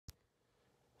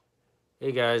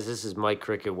Hey guys, this is Mike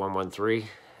Cricket 113,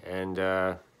 and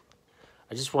I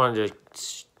just wanted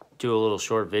to do a little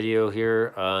short video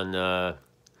here on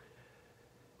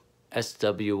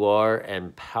SWR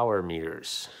and power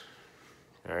meters.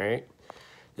 All right,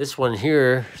 this one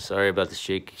here, sorry about the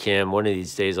shaky cam. One of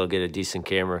these days I'll get a decent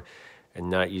camera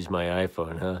and not use my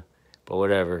iPhone, huh? But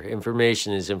whatever,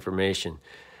 information is information.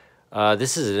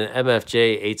 This is an MFJ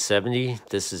 870.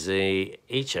 This is a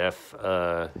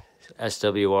HF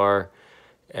SWR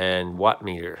and watt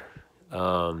meter.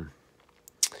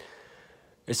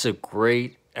 It's a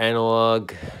great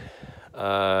analog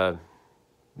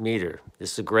meter.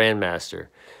 This is a Grandmaster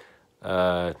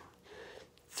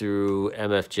through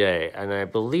MFJ, and I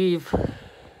believe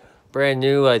brand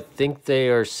new. I think they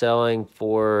are selling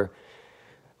for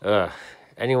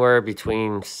anywhere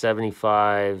between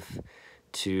 $75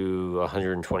 to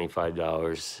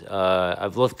 $125.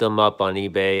 I've looked them up on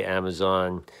eBay,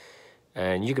 Amazon,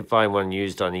 and you can find one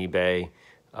used on eBay,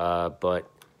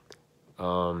 but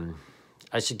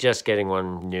I suggest getting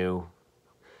one new.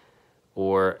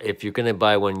 Or if you're going to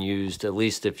buy one used, at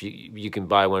least if you can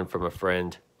buy one from a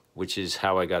friend, which is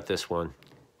how I got this one,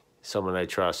 someone I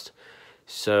trust.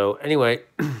 So anyway,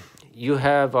 you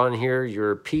have on here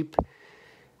your peak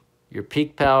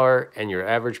power and your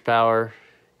average power.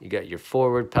 You got your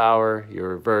forward power, your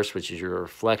reverse, which is your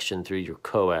reflection through your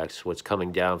coax, what's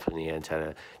coming down from the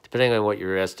antenna. Depending on what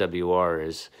your SWR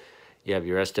is, you have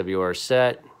your SWR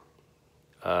set.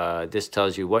 This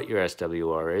tells you what your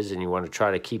SWR is, and you want to try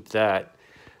to keep that.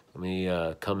 Let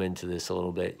me come into this a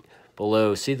little bit.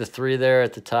 Below, see the 3 there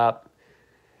at the top?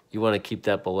 You want to keep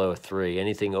that below a 3.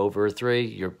 Anything over a 3,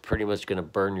 you're pretty much going to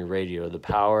burn your radio. The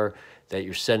power that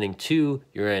you're sending to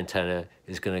your antenna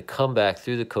is going to come back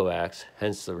through the coax,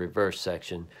 hence the reverse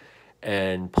section,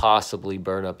 and possibly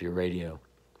burn up your radio.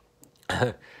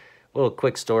 A little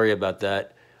quick story about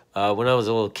that. When I was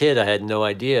a little kid, I had no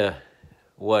idea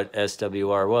what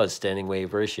SWR was, standing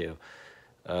wave ratio.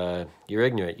 You're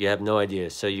ignorant. You have no idea.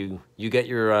 So you get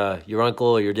your uncle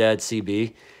or your dad's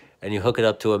CB, and you hook it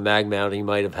up to a mag mount you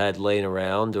might have had laying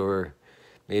around, or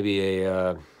maybe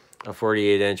a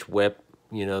 48-inch whip,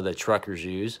 that truckers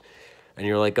use, and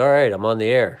you're like, all right, I'm on the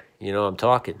air. I'm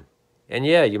talking, and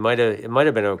yeah, it might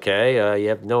have been okay. You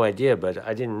have no idea, but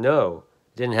I didn't know.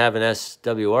 Didn't have an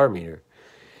SWR meter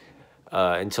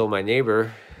until my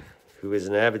neighbor, who is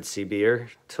an avid CBer,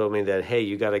 told me that, hey,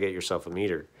 you got to get yourself a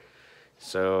meter.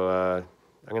 So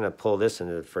I'm going to pull this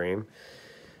into the frame.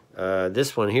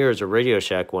 This one here is a Radio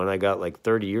Shack one I got like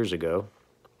 30 years ago.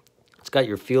 It's got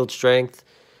your field strength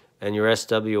and your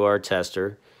SWR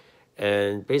tester,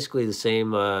 and basically the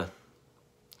same little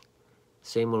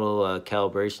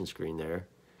calibration screen there.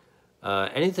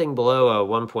 Anything below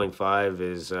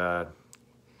 1.5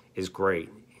 is great.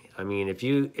 I mean, if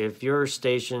your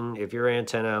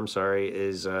antenna, I'm sorry,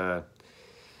 is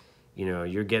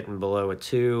you're getting below a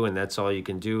 2 and that's all you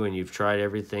can do, and you've tried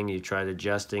everything, you tried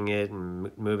adjusting it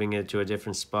and moving it to a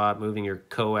different spot, moving your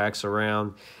coax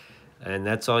around, and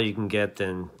that's all you can get,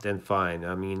 then fine.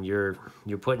 I mean, you're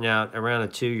putting out around a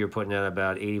 2, you're putting out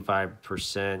about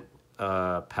 85%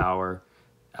 power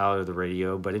out of the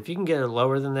radio. But if you can get it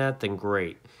lower than that, then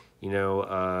great.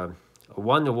 A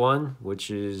 1-to-1,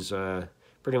 which is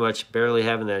pretty much barely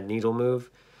having that needle move,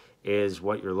 is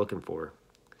what you're looking for.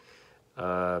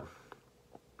 But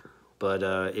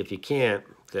if you can't,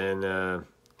 then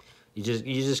you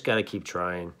just got to keep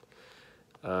trying.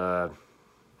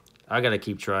 I got to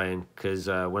keep trying, because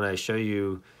when I show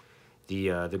you the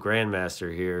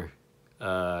Grandmaster here,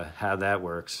 how that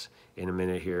works in a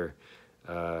minute here,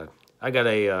 I got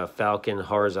a Falcon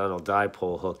horizontal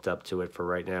dipole hooked up to it for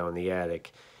right now in the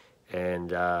attic,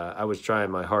 and I was trying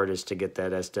my hardest to get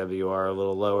that SWR a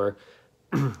little lower,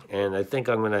 and I think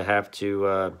I'm gonna have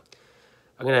to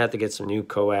get some new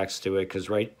coax to it, because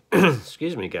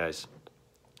excuse me guys,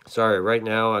 sorry, right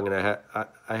now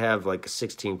I have like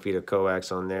 16 feet of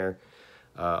coax on there,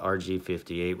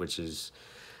 RG58, which is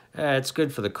it's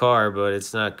good for the car, but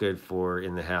it's not good for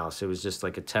in the house. It was just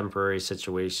like a temporary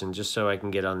situation, just so I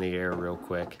can get on the air real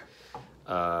quick,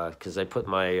 because I put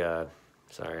my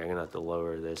sorry, I'm gonna have to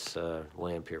lower this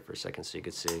lamp here for a second so you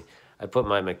can see. I put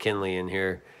my McKinley in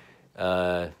here,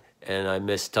 and I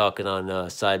missed talking on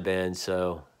sideband,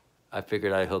 so I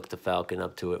figured I'd hook the Falcon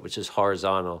up to it, which is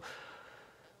horizontal.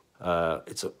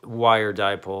 It's a wire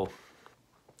dipole,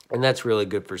 and that's really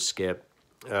good for skip.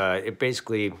 It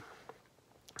basically,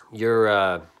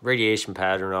 your radiation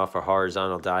pattern off a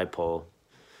horizontal dipole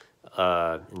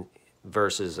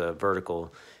versus a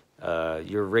vertical,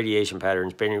 your radiation pattern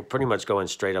is pretty much going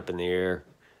straight up in the air,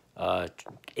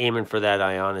 aiming for that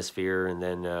ionosphere and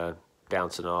then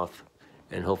bouncing off.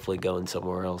 and hopefully going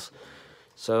somewhere else.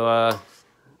 So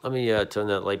let me turn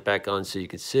that light back on so you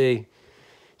can see.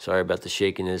 Sorry about the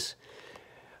shakiness.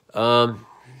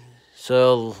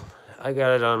 So I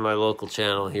got it on my local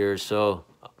channel here, so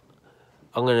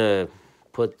I'm gonna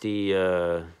put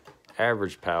the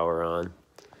average power on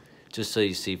just so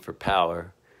you see for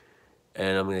power,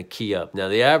 and I'm gonna key up. Now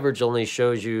the average only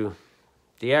shows you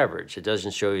the average, it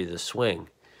doesn't show you the swing.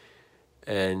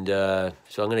 And so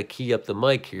I'm gonna key up the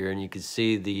mic here, and you can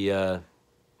see the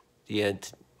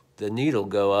needle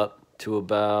go up to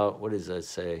about, what does that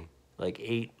say, like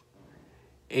 8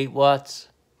 watts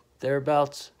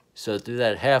thereabouts. So through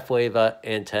that half wave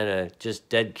antenna, just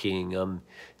dead keying, I'm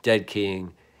dead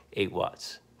keying 8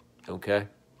 watts. Okay.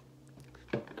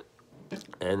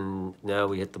 And now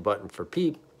we hit the button for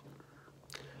peep,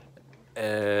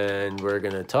 and we're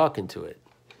gonna talk into it.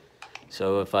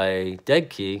 So if I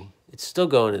dead key, it's still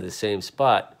going to the same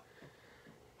spot.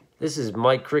 This is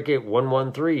Mike Cricket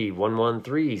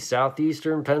 113,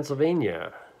 Southeastern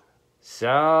Pennsylvania.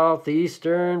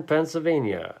 Southeastern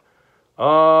Pennsylvania.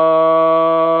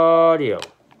 Audio.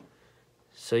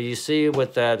 So you see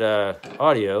with that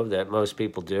audio that most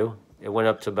people do, it went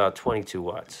up to about 22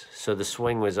 watts. So the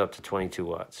swing was up to 22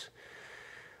 watts.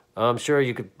 I'm sure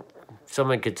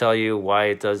someone could tell you why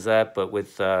it does that, but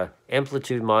with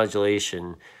amplitude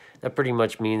modulation, that pretty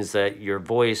much means that your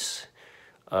voice,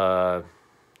 there's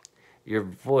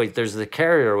the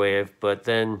carrier wave, but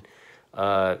then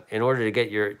in order to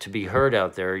get to be heard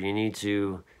out there, you need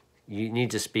to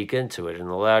speak into it, and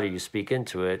the louder you speak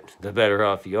into it, the better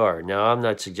off you are. Now, I'm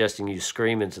not suggesting you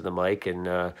scream into the mic and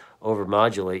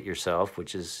overmodulate yourself,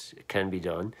 which can be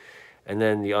done. And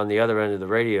then on the other end of the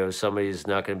radio, somebody's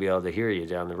not going to be able to hear you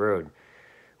down the road.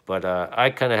 But I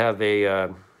kind of have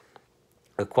a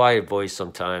quiet voice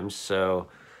sometimes, so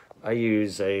I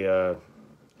use an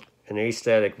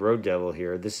Astatic Road Devil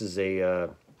here. This is a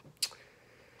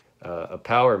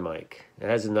power mic. It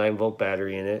has a 9-volt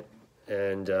battery in it,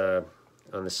 and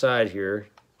on the side here,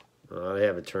 I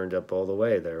have it turned up all the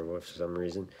way there for some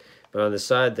reason, but on the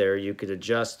side there you could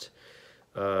adjust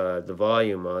the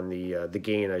volume on the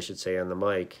gain, I should say, on the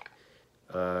mic,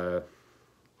 and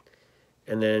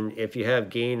then if you have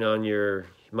gain on your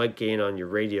mic gain on your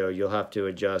radio, you'll have to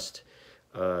adjust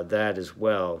that as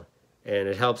well, and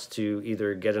it helps to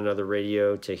either get another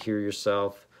radio to hear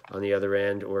yourself on the other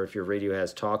end, or if your radio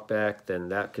has talkback, then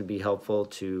that could be helpful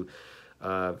to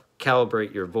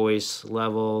calibrate your voice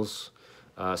levels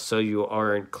so you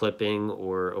aren't clipping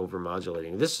or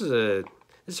overmodulating. This is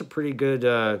a pretty good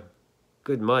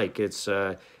good mic. It's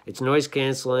noise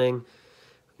canceling.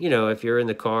 You know, if you're in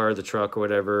the car or the truck or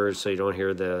whatever, so you don't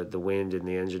hear the wind and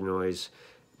the engine noise,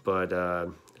 but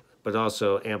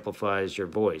also amplifies your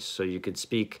voice, so you could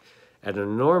speak at a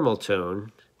normal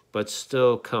tone, but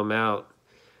still come out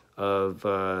of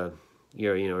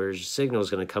your signal is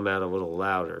going to come out a little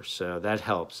louder, so that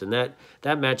helps, and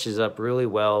that matches up really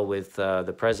well with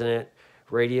the President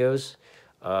radios.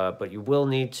 But you will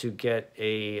need to get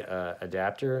a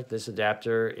adapter. This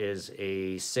adapter is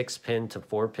a 6-pin to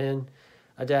 4-pin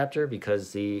adapter,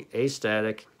 because the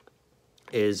Astatic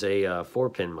is a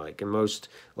 4-pin mic, and most,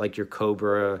 like your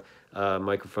Cobra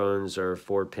microphones, are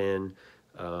 4-pin.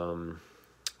 Some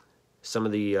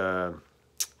of the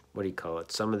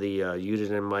some of the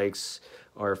Udinen mics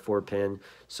are 4-pin,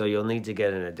 so you'll need to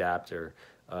get an adapter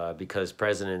because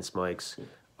President's mics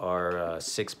are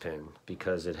 6-pin,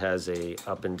 because it has a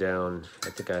up and down. I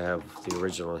think I have the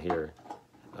original here.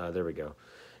 There we go.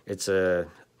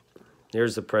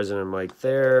 There's the President mic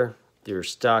there. Your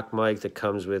stock mic that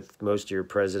comes with most of your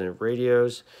President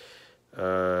radios.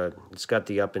 It's got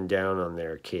the up and down on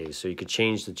there key, so you could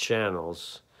change the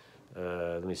channels.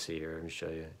 Let me see here. Let me show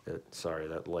you. Sorry,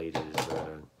 that light is...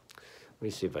 let me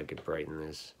see if I could brighten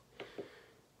this.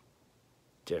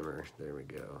 Dimmer. There we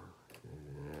go.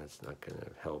 That's not going to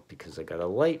help because I got a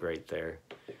light right there.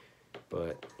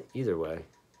 But either way.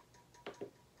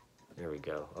 There we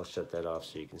go. I'll shut that off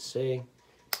so you can see.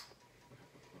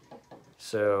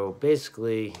 So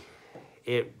basically,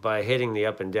 by hitting the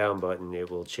up and down button, it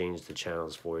will change the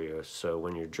channels for you. So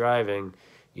when you're driving,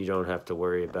 you don't have to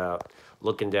worry about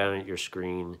looking down at your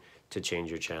screen to change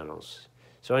your channels.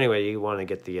 So anyway, you want to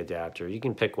get the adapter. You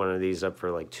can pick one of these up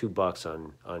for like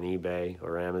 $2 on eBay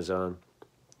or Amazon.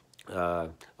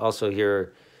 Also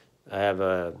here, I have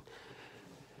a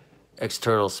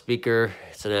external speaker.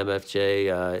 It's an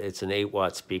MFJ. It's an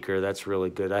 8-watt speaker. That's really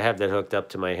good. I have that hooked up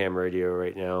to my ham radio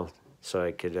right now, so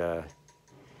I could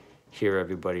hear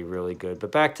everybody really good.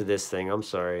 But back to this thing. I'm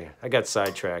sorry. I got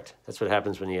sidetracked. That's what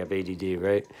happens when you have ADD,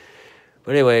 right?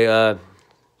 But anyway,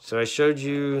 so I showed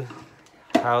you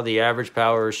how the average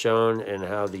power is shown and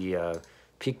how the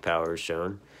peak power is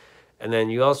shown. And then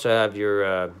you also have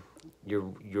your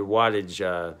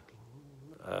wattage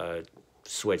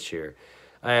switch here.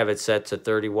 I have it set to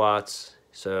 30 watts.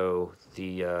 So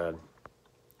the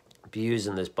be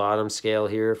using this bottom scale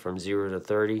here from 0 to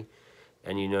 30.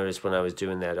 And you notice when I was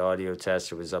doing that audio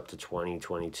test, it was up to 20,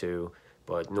 22.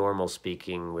 But normal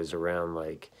speaking was around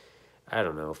like, I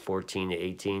don't know, 14 to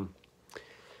 18.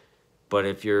 But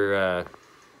if you're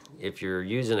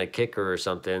using a kicker or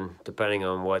something, depending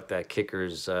on what that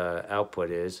kicker's output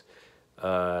is,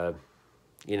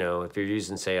 you know, if you're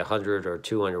using, say, a 100 or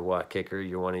 200 watt kicker,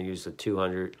 you want to use the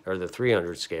 200 or the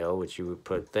 300 scale, which you would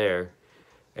put there.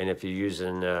 And if you're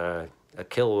using a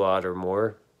kilowatt or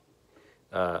more,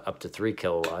 up to 3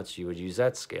 kilowatts, you would use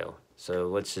that scale.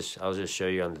 So I'll just show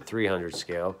you on the 300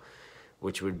 scale,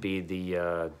 which would be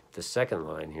the second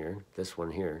line here, this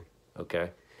one here,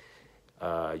 okay?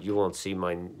 You won't see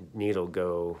my needle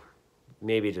go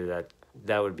maybe to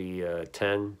that would be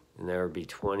 10, and there would be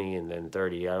 20, and then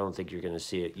 30. I don't think you're going to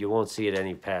see it. You won't see it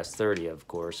any past 30, of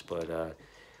course, but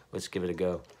let's give it a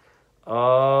go.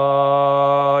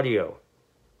 Audio.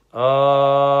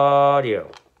 All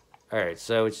right,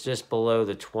 so it's just below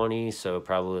the 20, so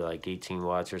probably like 18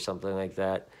 watts or something like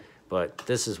that. But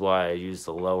this is why I use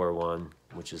the lower one,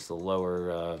 which is the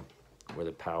lower, where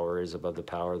the power is above the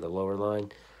power, the lower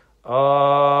line.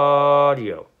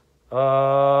 Audio.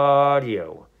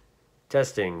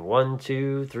 Testing, 1,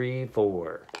 2, 3,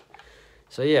 4.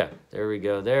 So yeah, there we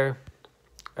go there.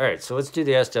 All right, so let's do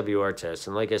the SWR test.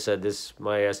 And like I said,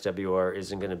 my SWR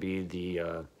isn't going to be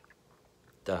the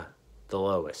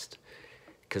lowest,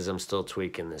 because I'm still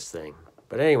tweaking this thing.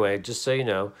 But anyway, just so you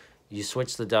know, you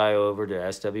switch the dial over to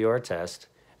SWR test,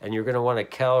 and you're going to want to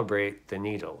calibrate the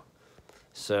needle.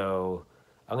 So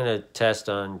I'm going to test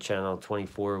on channel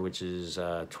 24, which is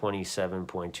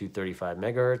 27.235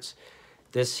 megahertz.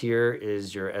 This here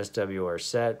is your SWR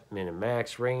set, min and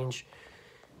max range.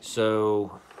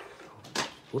 So,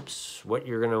 whoops, what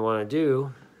you're going to want to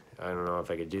do, I don't know if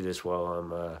I could do this while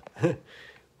I'm,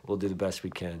 we'll do the best we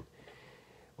can.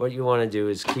 What you want to do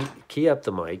is key up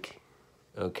the mic,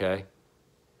 okay?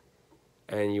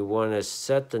 And you want to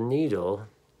set the needle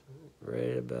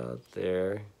right about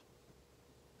there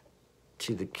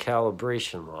to the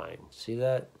calibration line. See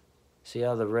that? See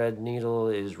how the red needle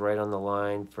is right on the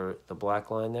line for the black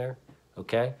line there?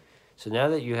 Okay? So now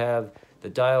that you have the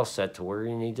dial set to where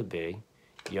you need to be,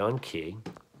 you unkey,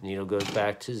 needle goes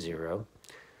back to 0,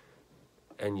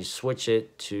 and you switch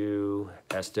it to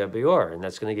SWR, and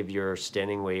that's going to give you your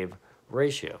standing wave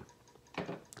ratio.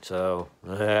 So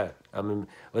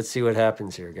let's see what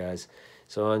happens here, guys.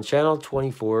 So on channel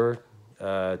 24,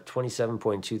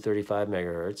 27.235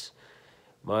 megahertz,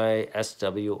 my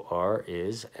SWR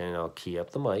is, and I'll key up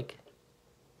the mic.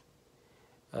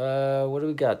 What do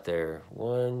we got there?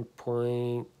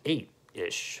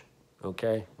 1.8-ish.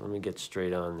 Okay, let me get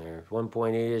straight on there.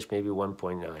 1.8-ish, maybe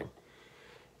 1.9.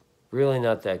 Really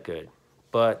not that good,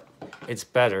 but it's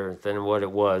better than what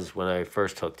it was when I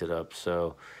first hooked it up.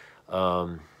 So,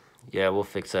 yeah, we'll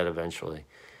fix that eventually.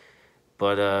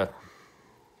 But,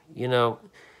 you know,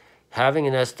 having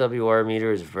an SWR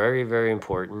meter is very, very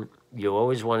important. You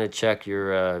always want to check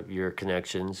your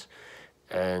connections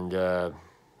and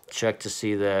check to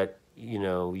see that, you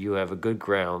know, you have a good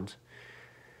ground,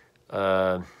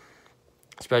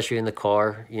 especially in the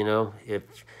car. You know,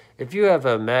 if you have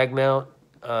a mag mount,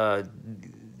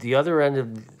 the other end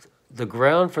of the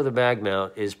ground for the mag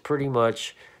mount is pretty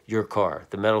much your car,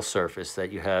 the metal surface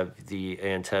that you have the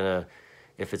antenna,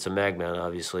 if it's a mag mount,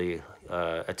 obviously,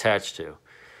 attached to.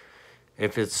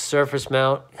 If it's surface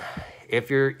mount, if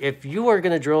you are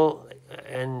going to drill,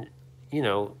 and you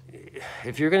know,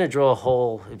 if you're going to drill a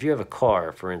hole, if you have a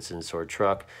car, for instance, or a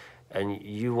truck, and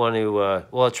you want to,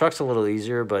 well, a truck's a little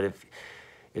easier, but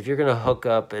if you're going to hook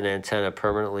up an antenna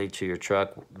permanently to your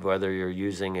truck, whether you're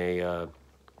using a,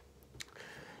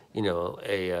 you know,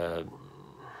 a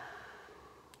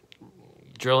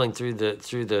drilling through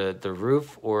the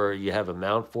roof, or you have a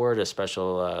mount for it, a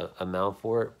special a mount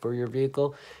for it for your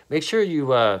vehicle, make sure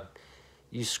you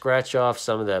scratch off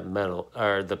some of that metal,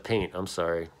 or the paint, I'm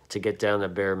sorry, to get down the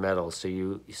bare metal, so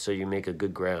you make a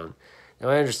good ground. Now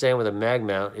I understand with a mag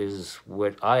mount is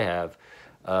what I have.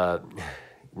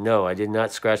 No, I did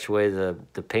not scratch away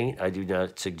the paint. I do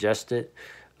not suggest it,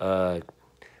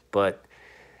 but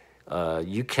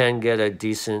you can get a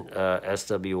decent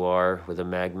SWR with a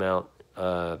mag mount.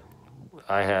 I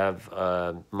have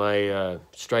my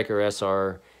Striker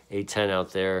SR A10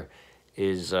 out there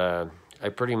is, I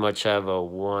pretty much have a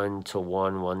 1 to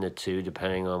 1, 1 to 2,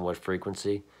 depending on what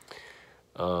frequency.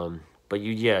 But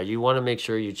you want to make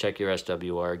sure you check your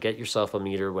SWR. Get yourself a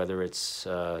meter, whether it's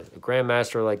a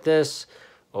Grandmaster like this,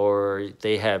 or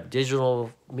they have digital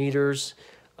meters.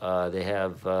 They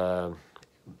have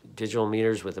digital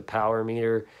meters with a power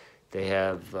meter. They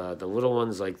have the little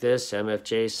ones like this.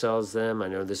 MFJ sells them. I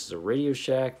know this is a Radio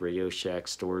Shack. Radio Shack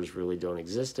stores really don't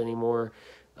exist anymore.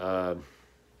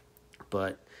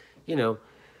 But, you know,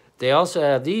 they also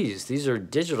have these. These are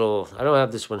digital. I don't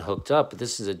have this one hooked up, but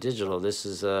this is a digital. This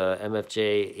is a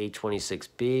MFJ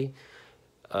 826B.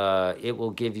 It will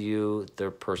give you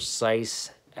the precise,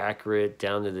 accurate,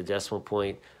 down to the decimal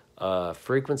point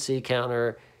frequency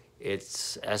counter.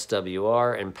 It's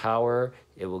SWR and power.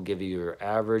 It will give you your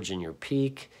average and your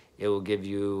peak. It will give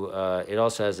you, it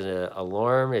also has an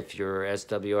alarm if your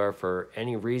SWR for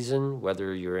any reason,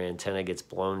 whether your antenna gets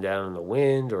blown down in the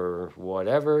wind or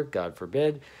whatever, God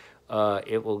forbid,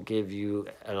 it will give you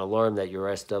an alarm that your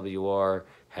SWR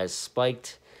has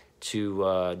spiked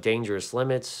to dangerous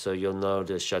limits, so you'll know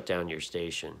to shut down your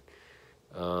station.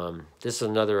 This is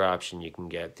another option you can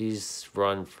get. These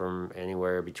run from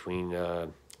anywhere between, I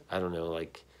don't know,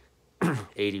 like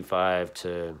 85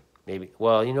 to maybe,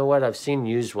 well, you know what? I've seen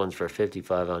used ones for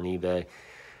 55 on eBay,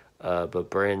 but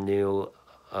brand new,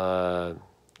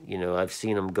 you know, I've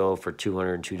seen them go for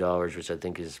 $202, which I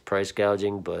think is price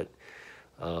gouging, but,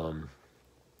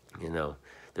 you know,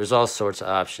 there's all sorts of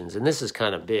options. And this is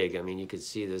kind of big. I mean, you can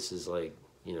see this is like,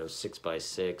 you know,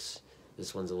 6x6.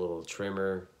 This one's a little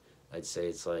trimmer. I'd say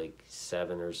it's like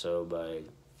 7 or so by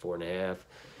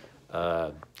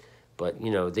 4.5. But,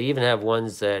 you know, they even have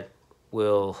ones that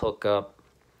will hook up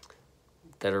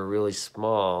that are really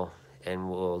small and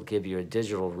will give you a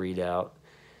digital readout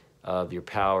of your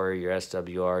power, your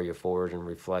SWR, your forward and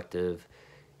reflective,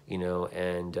 you know,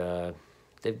 and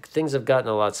things have gotten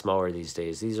a lot smaller these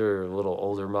days. These are a little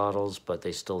older models, but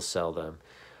they still sell them.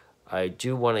 I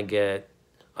do want to get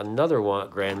another one,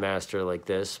 Grandmaster like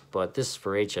this, but this is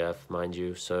for HF, mind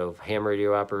you, so ham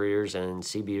radio operators and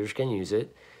CBers can use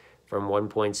it from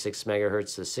 1.6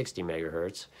 megahertz to 60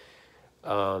 megahertz.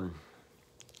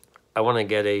 I want to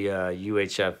get a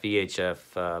UHF,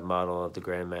 VHF model of the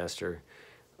Grandmaster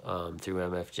through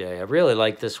MFJ. I really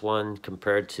like this one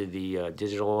compared to the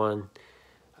digital one.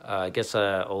 I guess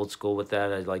old school with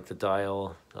that. I like the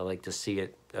dial. I like to see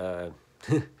it. I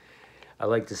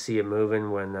like to see it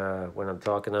moving when I'm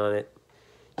talking on it.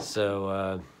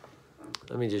 So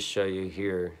let me just show you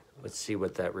here. Let's see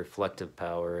what that reflective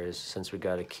power is since we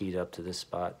got it keyed up to this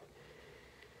spot.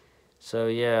 So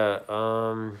yeah,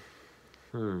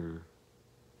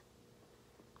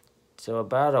 so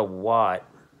about a watt.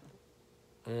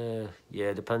 Yeah,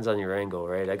 it depends on your angle,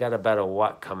 right? I got about a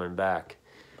watt coming back.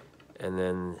 And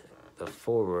then the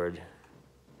forward,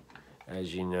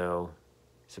 as you know,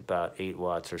 it's about 8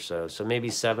 watts or so. So maybe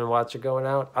 7 watts are going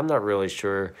out. I'm not really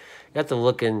sure. You have to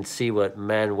look and see what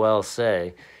Manuel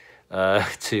say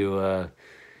to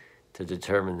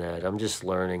determine that. I'm just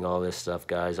learning all this stuff,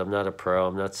 guys. I'm not a pro.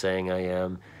 I'm not saying I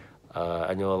am.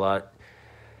 I know a lot.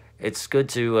 It's good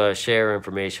to share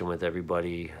information with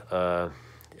everybody.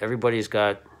 Everybody's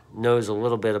knows a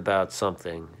little bit about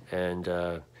something, and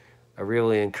I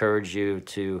really encourage you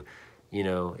to, you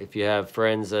know, if you have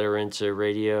friends that are into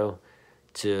radio,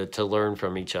 to learn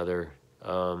from each other.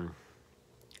 And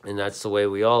that's the way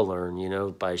we all learn, you know,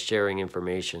 by sharing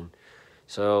information.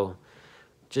 So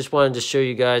just wanted to show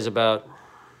you guys about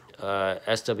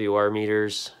SWR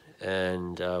meters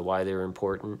and why they're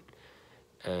important.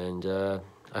 And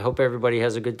I hope everybody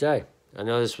has a good day. I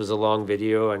know this was a long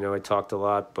video. I know I talked a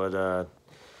lot, but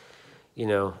you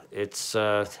know, it's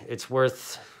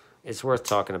worth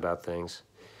talking about things.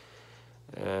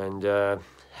 And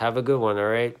have a good one, all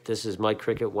right? This is Mike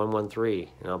Cricket 113,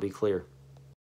 and I'll be clear.